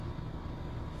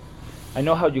I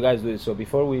know how you guys do it. So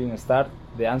before we even start,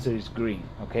 the answer is green.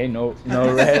 Okay, no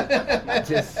red.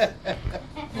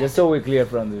 just so we're clear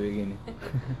from the beginning.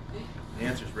 The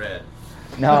answer's red.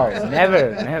 No,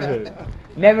 never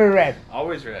red.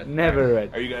 Always red. Never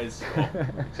red. Are you guys,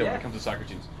 except when it comes to soccer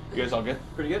teams, you guys all good?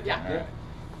 Pretty good? All right.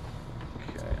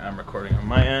 Okay, I'm recording on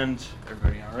my end.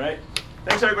 Everybody all right?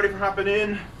 Thanks everybody for hopping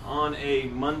in on a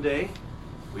Monday.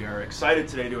 We are excited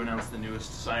today to announce the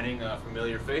newest signing,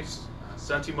 familiar face.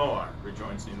 Santi Moar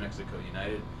rejoins New Mexico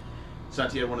United.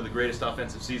 Santi had one of the greatest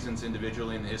offensive seasons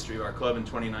individually in the history of our club in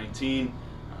 2019.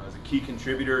 Was a key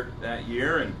contributor that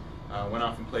year and went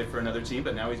off and played for another team,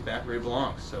 but now he's back where he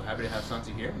belongs. So happy to have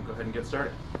Santi here, and go ahead and get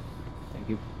started. Thank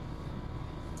you.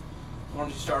 Why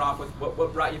don't you start off with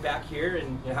what brought you back here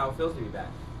and how it feels to be back?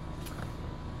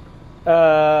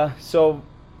 So,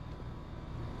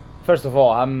 first of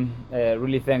all, I'm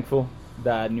really thankful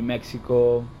that New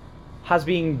Mexico has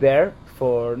been there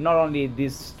for not only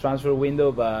this transfer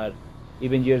window, but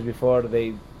even years before.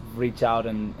 They reach out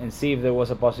and see if there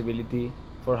was a possibility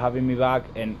for having me back,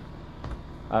 and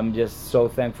I'm just so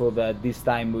thankful that this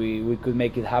time we could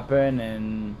make it happen,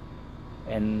 and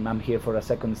I'm here for a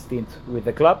second stint with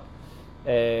the club.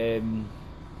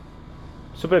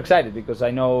 Super excited because I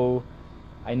know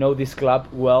this club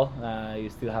well. I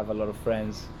still have a lot of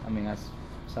friends. I mean, as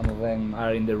some of them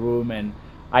are in the room, and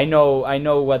I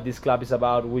know what this club is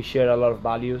about. We share a lot of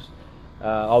values.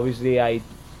 Obviously, I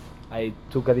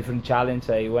took a different challenge.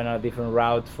 I went a different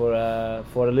route for a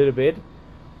little bit,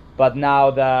 but now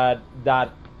that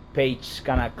page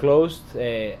kind of closed,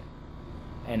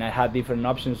 and I had different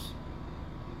options,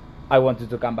 I wanted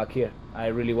to come back here. I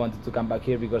really wanted to come back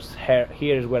here because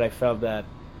here is where I felt that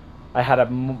I had a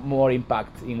more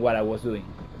impact in what I was doing.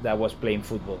 That was playing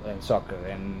football and soccer,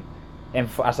 and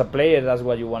as a player, that's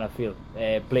what you want to feel.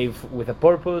 Play with a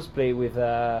purpose, play with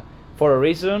for a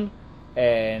reason,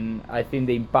 and I think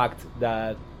the impact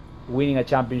that winning a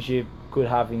championship could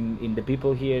have in the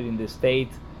people here in the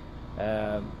state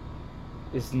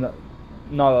is not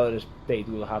other state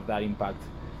will have that impact.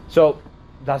 So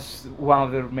that's one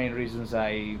of the main reasons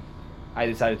I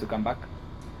decided to come back.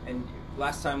 And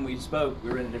last time we spoke, we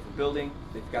were in a different building.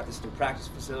 They've got this new practice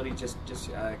facility just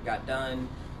got done.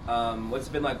 What's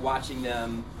it been like watching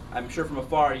them? I'm sure from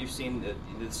afar you've seen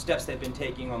the steps they've been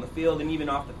taking on the field and even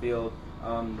off the field,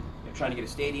 trying to get a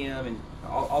stadium and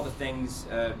all the things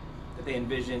that they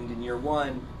envisioned in year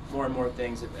one. More and more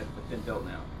things have been built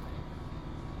now.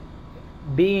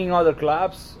 Being in other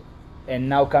clubs and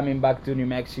now coming back to New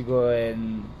Mexico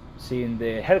and seeing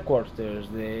the headquarters,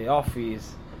 the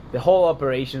office, the whole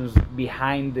operations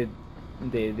behind the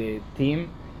team,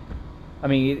 I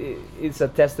mean, it's a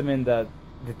testament that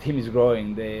the team is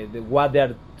growing. The what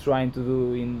they're trying to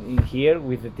do in here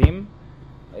with the team,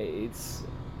 it's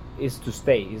to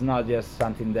stay. It's not just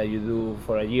something that you do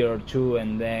for a year or two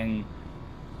and then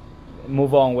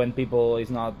move on when people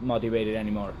is not motivated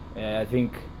anymore. I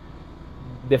think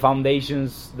the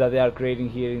foundations that they are creating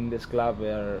here in this club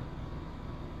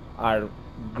are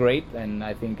great, and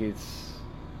I think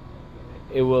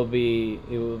it will be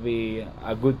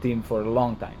a good team for a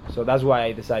long time. So that's why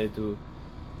I decided to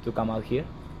come out here.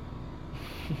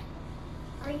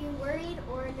 Are you worried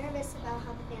or nervous about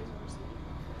how the fans will receive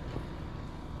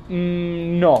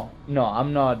you? No,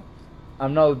 I'm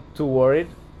not too worried.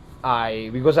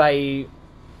 Because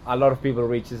a lot of people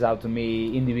reaches out to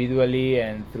me individually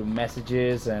and through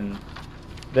messages, and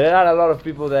there are a lot of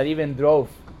people that even drove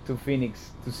to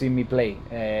Phoenix to see me play,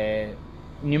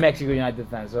 New Mexico United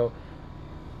fans. So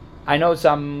I know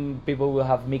some people will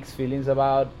have mixed feelings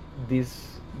about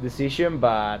this decision,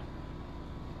 but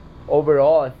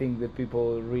overall I think that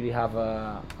people really have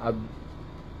a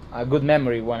good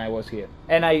memory when I was here,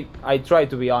 and I try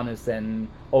to be honest and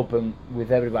open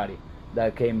with everybody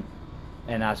that came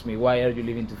and asked me, why are you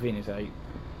leaving to Phoenix?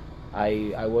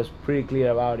 I was pretty clear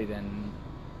about it, and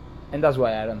that's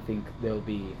why I don't think they'll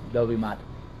be mad.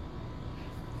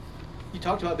 You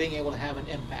talked about being able to have an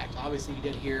impact. Obviously, you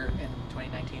did here in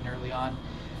 2019 early on.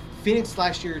 Phoenix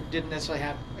last year didn't necessarily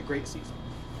have a great season.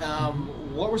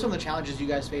 What were some of the challenges you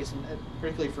guys faced, and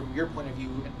particularly from your point of view,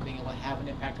 and being able to have an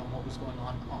impact on what was going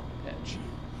on the pitch?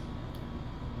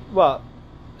 Well,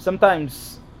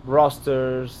 sometimes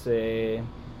rosters, the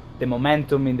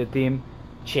momentum in the team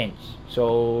change.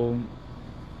 So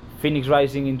Phoenix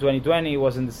Rising in 2020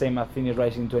 wasn't the same as Phoenix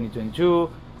Rising in 2022.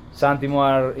 Santi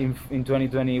Moar in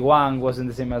 2021 wasn't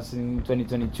the same as in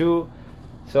 2022.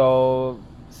 So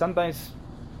sometimes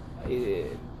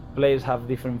players have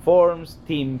different forms,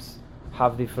 teams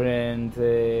have different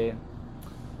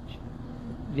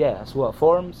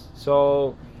forms.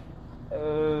 So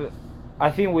I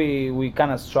think we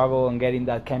kind of struggle on getting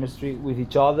that chemistry with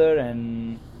each other,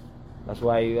 and that's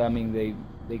why I mean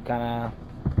they kind of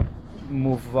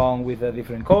move on with a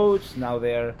different coach. Now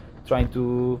they're trying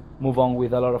to move on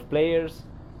with a lot of players,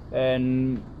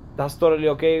 and that's totally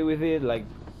okay with it. Like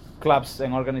clubs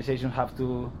and organizations have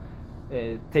to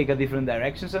take a different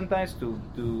direction sometimes to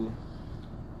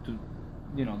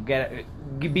you know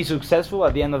be successful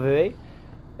at the end of the day.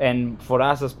 And for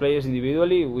us as players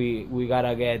individually, we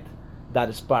gotta get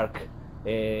that spark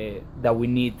that we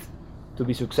need to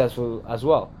be successful as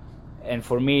well. And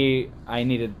for me, I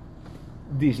needed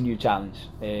this new challenge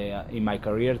in my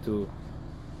career to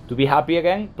be happy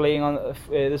again, playing on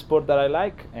the sport that I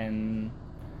like, and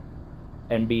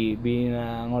being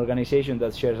an organization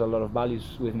that shares a lot of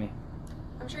values with me.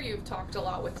 I'm sure you've talked a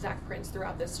lot with Zach Prince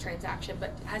throughout this transaction,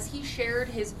 but has he shared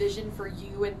his vision for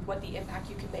you and what the impact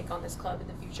you can make on this club in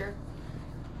the future?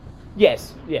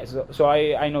 Yes. So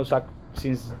I know Zach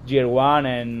since year one,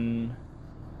 and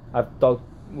I've talked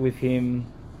with him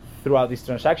throughout this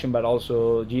transaction, but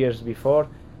also years before.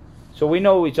 So we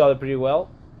know each other pretty well.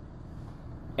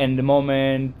 And the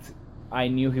moment I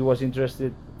knew he was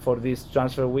interested for this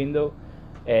transfer window,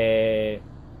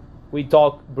 we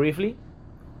talked briefly,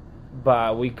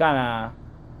 but we can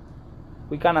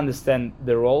understand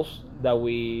the roles that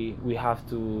we have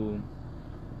to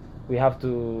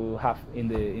have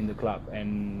in the club.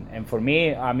 And for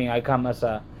me, I mean, I come as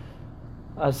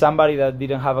somebody that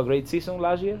didn't have a great season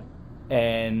last year,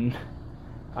 and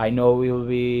I know it'll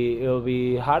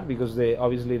be hard because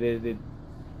obviously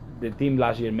the team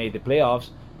last year made the playoffs.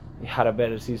 It had a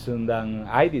better season than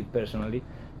I did personally.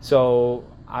 So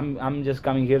I'm just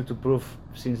coming here to prove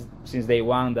since day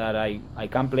one that I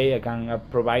can play, I can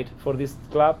provide for this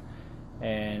club,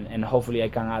 and hopefully I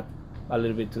can add a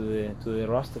little bit to the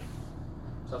roster.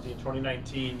 Something in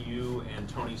 2019, you and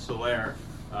Tony Soler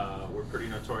were pretty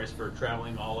notorious for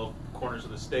traveling all of corners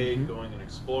of the state, going and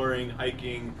exploring,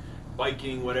 hiking,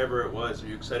 biking, whatever it was. Are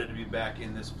you excited to be back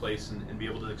in this place and be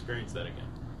able to experience that again?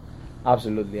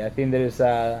 Absolutely. I think there is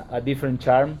a different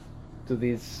charm to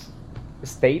this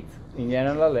state in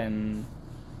general, and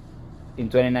in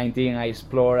 2019 I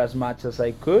explored as much as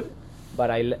I could, but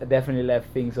I definitely left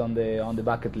things on the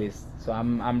bucket list. So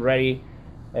I'm ready.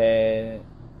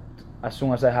 As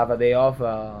soon as I have a day off,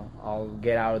 I'll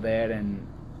get out there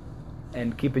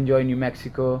and keep enjoying New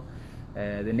Mexico,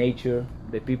 the nature,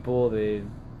 the people, the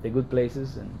good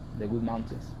places, and the good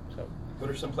mountains. So What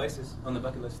are some places on the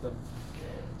bucket list, though?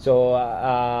 So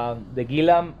the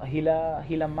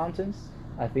Gila Mountains,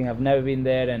 I think I've never been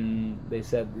there, and they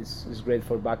said this is great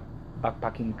for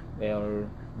backpacking or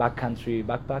backcountry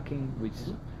backpacking, which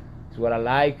is what I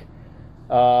like.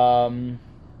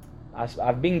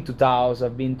 I've been to Taos,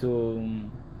 I've been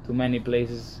to many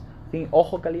places. I think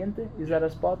Ojo Caliente, is that a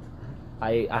spot?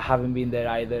 I haven't been there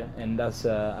either, and that's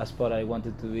a spot I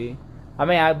wanted to be. I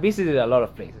mean, I visited a lot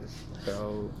of places,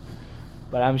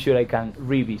 but I'm sure I can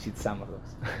revisit some of those.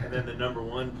 And then the number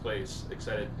one place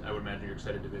I would imagine you're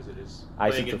excited to visit is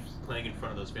playing in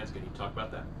front of those fans. Can you talk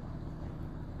about that?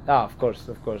 Oh, of course.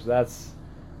 That's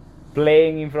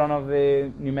playing in front of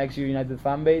the New Mexico United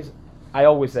fan base. I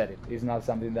always said it. It's not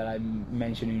something that I'm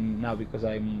mentioning now because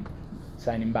I'm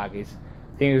signing back. I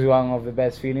think it's one of the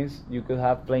best feelings you could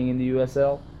have playing in the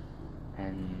USL,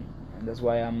 and that's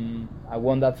why I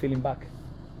want that feeling back.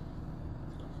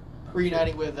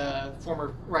 Reuniting with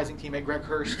former Rising teammate Greg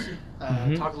Hurst,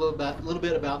 talk a little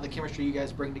bit about the chemistry you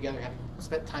guys bring together, having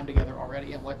spent time together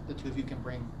already, and what the two of you can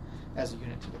bring as a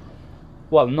unit to the club.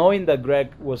 Well, knowing that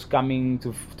Greg was coming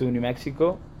to New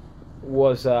Mexico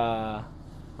was a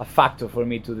factor for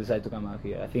me to decide to come out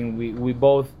here. I think we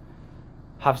both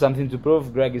have something to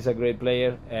prove. Greg is a great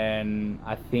player, and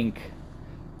I think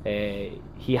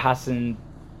he hasn't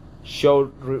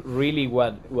showed really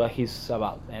what he's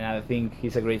about. And I think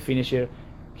he's a great finisher.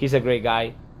 He's a great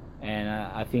guy, and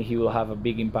I think he will have a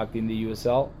big impact in the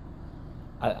USL.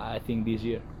 I think this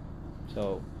year.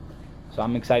 So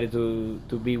I'm excited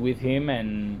to be with him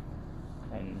and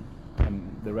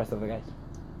the rest of the guys.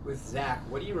 With Zach,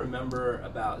 what do you remember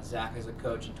about Zach as a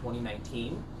coach in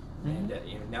 2019? And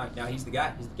now he's the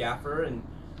guy, he's the gaffer, and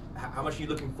how much are you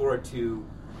looking forward to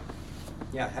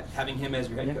having him as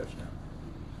your head coach now?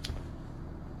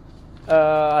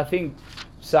 I think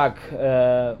Zach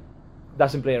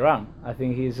doesn't play around. I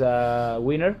think he's a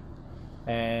winner,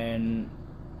 and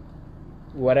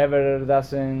whatever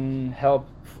doesn't help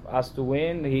us to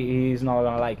win, he's not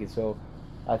gonna like it. So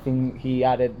I think he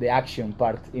added the action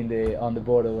part on the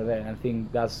board over there, and I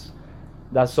think that's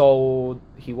all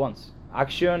he wants: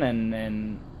 action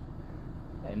and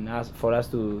for us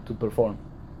to perform.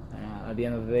 At the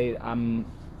end of the day, I'm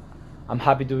I'm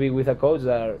happy to be with a coach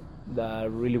that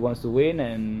really wants to win,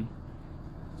 and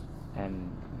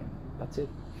that's it.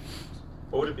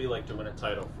 What would it be like to win a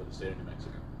title for the state of New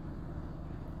Mexico?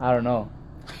 I don't know.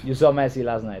 You saw Messi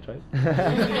last night, right?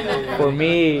 For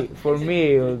me,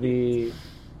 it'll be,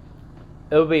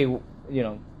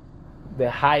 the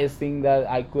highest thing that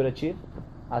I could achieve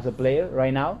as a player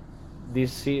right now,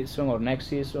 this season or next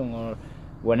season or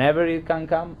whenever it can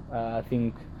come. I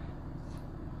think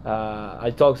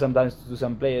I talk sometimes to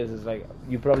some players. It's like,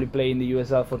 you probably play in the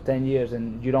USL for 10 years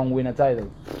and you don't win a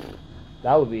title.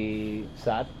 That would be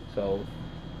sad. So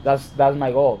that's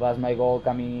my goal. That's my goal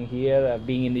coming here.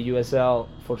 Being in the USL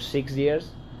for 6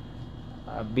 years.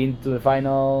 I've been to the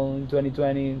final in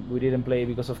 2020. We didn't play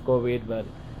because of COVID, but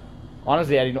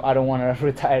honestly, I don't want to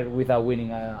retire without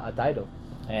winning a title,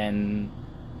 and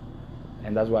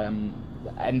that's why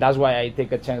I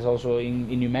take a chance also in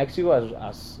New Mexico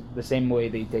as the same way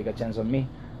they take a chance on me,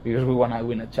 because we want to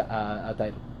win a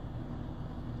title.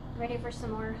 Ready for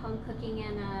some more home cooking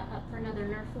and up for another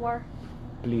Nerf war?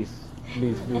 Please.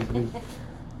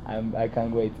 I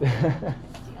can't wait. Anything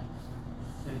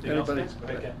else, Anybody? guys? Go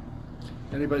ahead, Ken.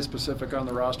 Anybody specific on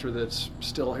the roster that's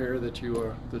still here that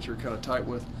you're kind of tight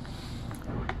with?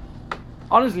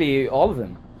 Honestly, all of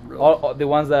them. Really? All the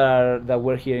ones that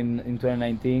were here in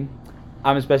 2019.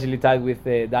 I'm especially tied with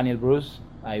Daniel Bruce.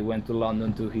 I went to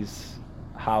London to his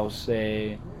house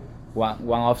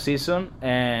one off season,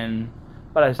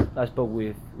 but I spoke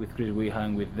with Chris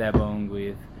Wehan, with Devon,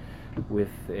 with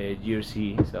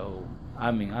Jersey. So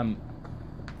I'm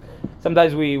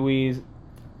sometimes we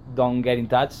don't get in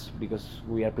touch because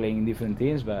we are playing in different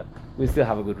teams, but we still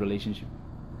have a good relationship.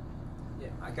 Yeah,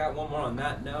 I got one more on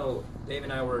that note. Dave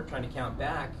and I were trying to count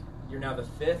back. You're now the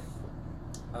fifth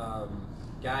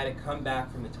guy to come back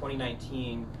from the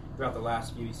 2019 throughout the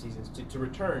last few seasons to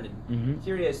return. And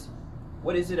curious,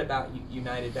 what is it about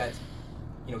United that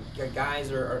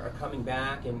guys are coming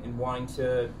back and wanting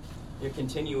to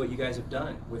continue what you guys have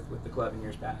done with the club in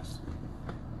years past?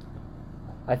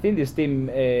 I think this team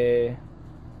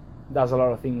does a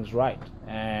lot of things right,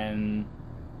 and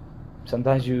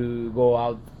sometimes you go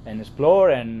out and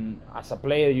explore, and as a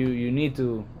player you need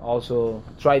to also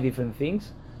try different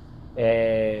things,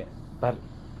 but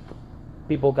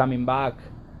people coming back,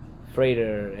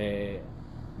 Frater,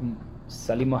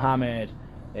 Salim Mohammed,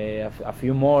 a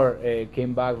few more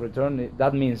came back, returned.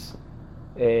 That means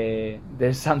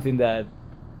there's something that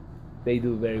they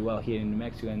do very well here in New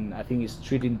Mexico, and I think it's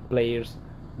treating players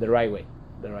the right way.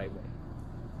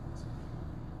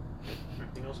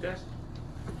 Anything else, guys?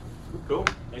 Cool.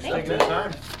 Thanks for Thank taking the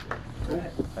time.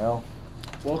 Well,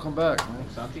 Welcome back.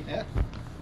 Santi? Yeah.